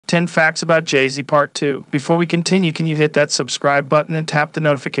10 Facts About Jay-Z Part 2. Before we continue, can you hit that subscribe button and tap the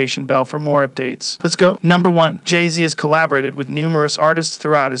notification bell for more updates? Let's go. Number 1. Jay-Z has collaborated with numerous artists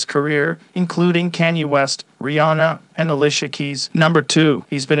throughout his career, including Kanye West, Rihanna, and Alicia Keys. Number 2.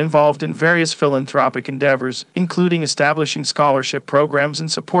 He's been involved in various philanthropic endeavors, including establishing scholarship programs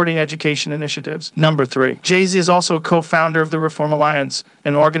and supporting education initiatives. Number 3. Jay-Z is also a co-founder of the Reform Alliance,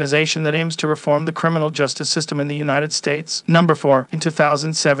 an organization that aims to reform the criminal justice system in the United States. Number 4. In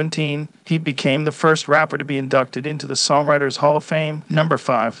 2017, he became the first rapper to be inducted into the Songwriters Hall of Fame. Number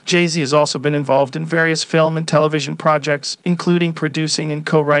 5. Jay-Z has also been involved in various film and television projects, including producing and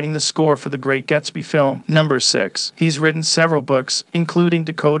co-writing the score for the Great Gatsby film. Number 6. He's written several books, including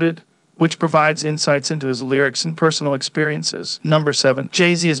Decoded, which provides insights into his lyrics and personal experiences. Number 7.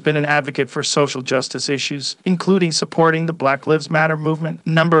 Jay-Z has been an advocate for social justice issues, including supporting the Black Lives Matter movement.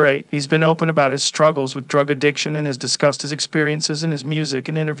 Number 8. He's been open about his struggles with drug addiction and has discussed his experiences in his music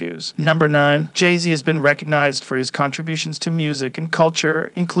and interviews. Number 9. Jay-Z has been recognized for his contributions to music and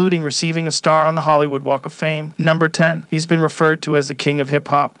culture, including receiving a star on the Hollywood Walk of Fame. Number 10. He's been referred to as the king of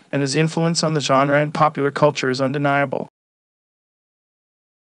hip-hop, and his influence on the genre and popular culture is undeniable.